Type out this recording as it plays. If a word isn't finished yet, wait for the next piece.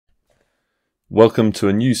Welcome to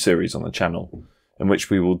a new series on the channel, in which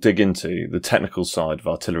we will dig into the technical side of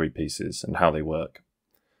artillery pieces and how they work.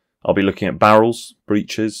 I'll be looking at barrels,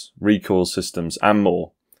 breeches, recoil systems and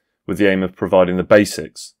more, with the aim of providing the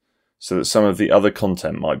basics so that some of the other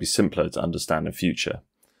content might be simpler to understand in future.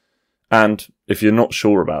 And, if you're not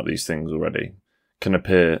sure about these things already, can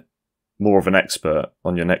appear more of an expert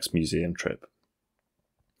on your next museum trip.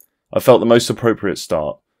 I felt the most appropriate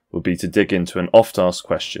start would be to dig into an oft-asked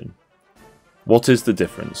question. What is the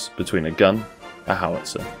difference between a gun, a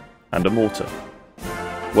howitzer, and a mortar?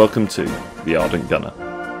 Welcome to the Ardent Gunner.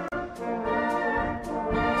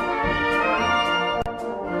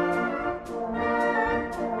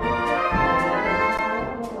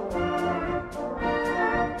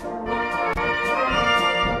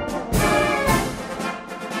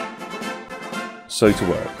 So to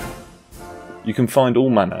work. You can find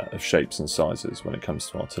all manner of shapes and sizes when it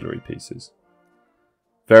comes to artillery pieces.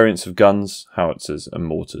 Variants of guns, howitzers and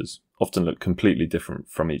mortars often look completely different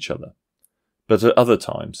from each other, but at other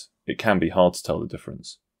times it can be hard to tell the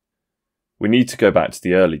difference. We need to go back to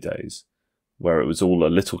the early days, where it was all a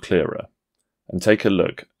little clearer, and take a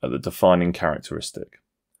look at the defining characteristic,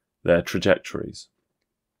 their trajectories.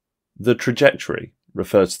 The trajectory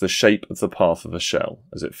refers to the shape of the path of a shell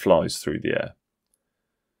as it flies through the air.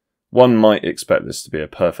 One might expect this to be a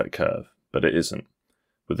perfect curve, but it isn't,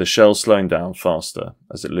 with the shell slowing down faster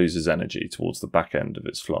as it loses energy towards the back end of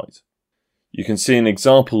its flight. You can see an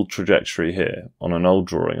example trajectory here on an old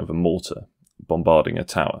drawing of a mortar bombarding a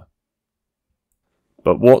tower.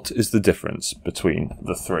 But what is the difference between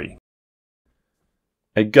the three?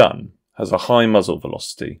 A gun has a high muzzle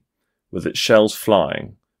velocity with its shells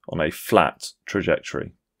flying on a flat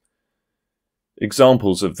trajectory.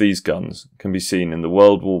 Examples of these guns can be seen in the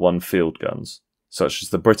World War I field guns, such as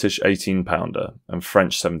the British 18-pounder and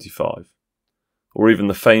French 75, or even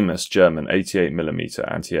the famous German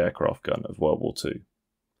 88mm anti-aircraft gun of World War II.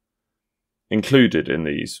 Included in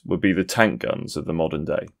these would be the tank guns of the modern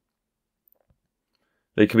day.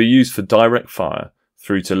 They can be used for direct fire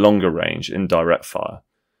through to longer range indirect fire,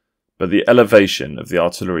 but the elevation of the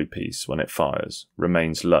artillery piece when it fires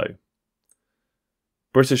remains low.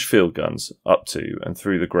 British field guns up to and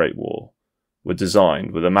through the Great War were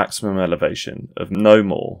designed with a maximum elevation of no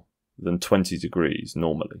more than 20 degrees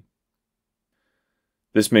normally.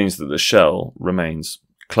 This means that the shell remains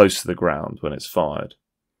close to the ground when it's fired,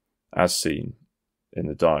 as seen in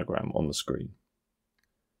the diagram on the screen.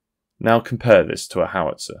 Now compare this to a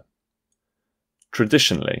howitzer.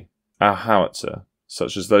 Traditionally, our howitzer,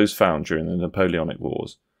 such as those found during the Napoleonic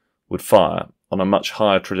Wars, would fire on a much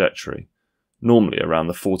higher trajectory, normally around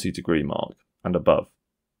the 40-degree mark and above.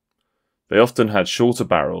 They often had shorter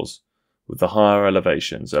barrels, with the higher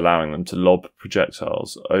elevations allowing them to lob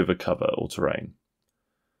projectiles over cover or terrain.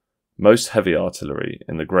 Most heavy artillery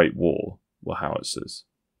in the Great War were howitzers.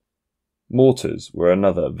 Mortars were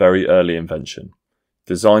another very early invention,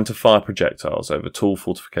 designed to fire projectiles over tall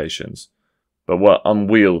fortifications, but were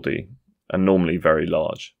unwieldy and normally very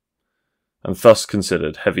large, and thus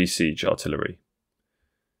considered heavy siege artillery.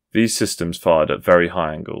 These systems fired at very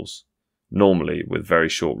high angles, normally with very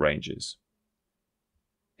short ranges.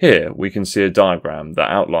 Here we can see a diagram that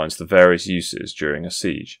outlines the various uses during a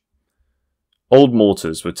siege. Old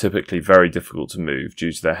mortars were typically very difficult to move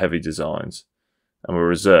due to their heavy designs, and were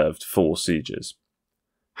reserved for sieges.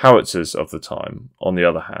 Howitzers of the time, on the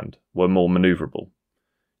other hand, were more manoeuvrable,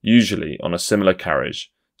 usually on a similar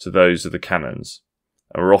carriage to those of the cannons,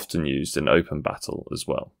 and were often used in open battle as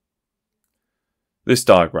well. This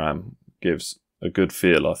diagram gives a good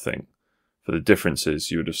feel, I think, for the differences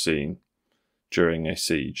you would have seen during a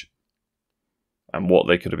siege, and what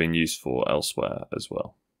they could have been used for elsewhere as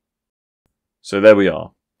well. So there we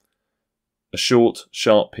are, a short,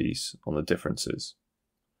 sharp piece on the differences.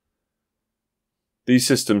 These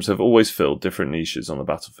systems have always filled different niches on the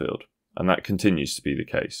battlefield, and that continues to be the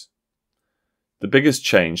case. The biggest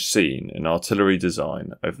change seen in artillery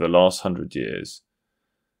design over the last 100 years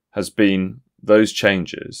has been those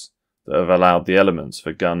changes that have allowed the elements of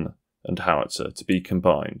a gun and howitzer to be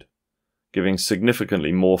combined, giving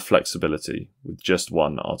significantly more flexibility with just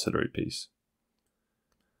one artillery piece.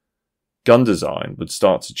 Gun design would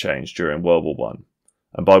start to change during World War I,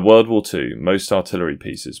 and by World War II most artillery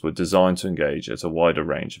pieces were designed to engage at a wider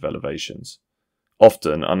range of elevations,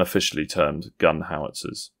 often unofficially termed gun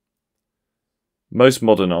howitzers. Most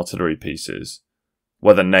modern artillery pieces,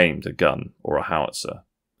 whether named a gun or a howitzer,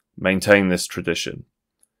 maintain this tradition,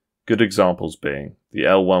 good examples being the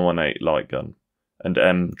L118 light gun and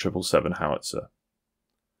M777 howitzer.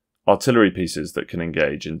 Artillery pieces that can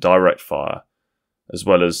engage in direct fire as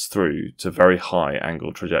well as through to very high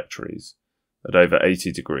angle trajectories, at over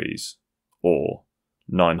 80 degrees, or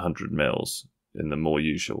 900 mils in the more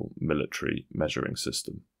usual military measuring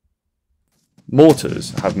system.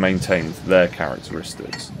 Mortars have maintained their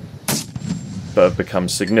characteristics, but have become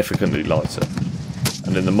significantly lighter,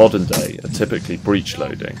 and in the modern day are typically breech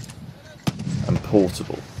loading and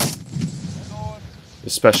portable,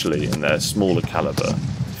 especially in their smaller calibre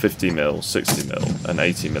 50mm, 60mm and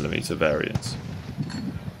 80mm variants.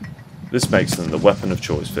 This makes them the weapon of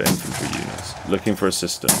choice for infantry units looking for a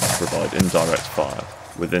system to provide indirect fire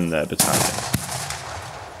within their battalions.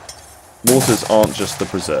 Mortars aren't just the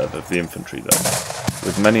preserve of the infantry though,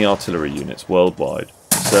 with many artillery units worldwide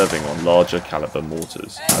serving on larger calibre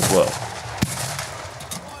mortars as well.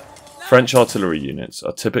 French artillery units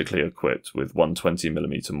are typically equipped with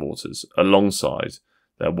 120mm mortars alongside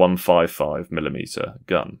their 155mm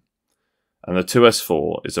gun, and the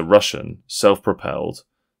 2S4 is a Russian self-propelled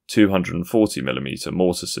 240mm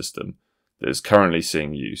mortar system that is currently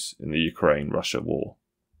seeing use in the Ukraine-Russia war.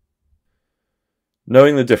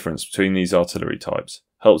 Knowing the difference between these artillery types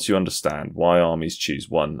helps you understand why armies choose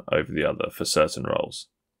one over the other for certain roles.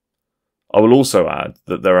 I will also add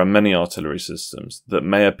that there are many artillery systems that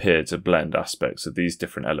may appear to blend aspects of these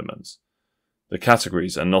different elements. The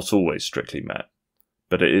categories are not always strictly met,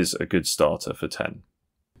 but it is a good starter for 10.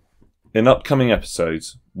 In upcoming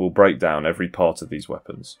episodes, we'll break down every part of these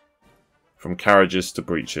weapons, from carriages to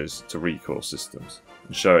breeches to recoil systems,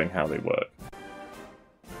 and showing how they work.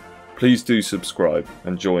 Please do subscribe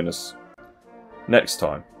and join us. Next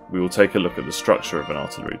time, we will take a look at the structure of an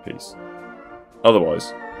artillery piece.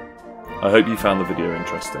 Otherwise, I hope you found the video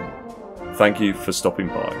interesting. Thank you for stopping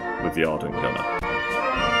by with the Ardent Gunner.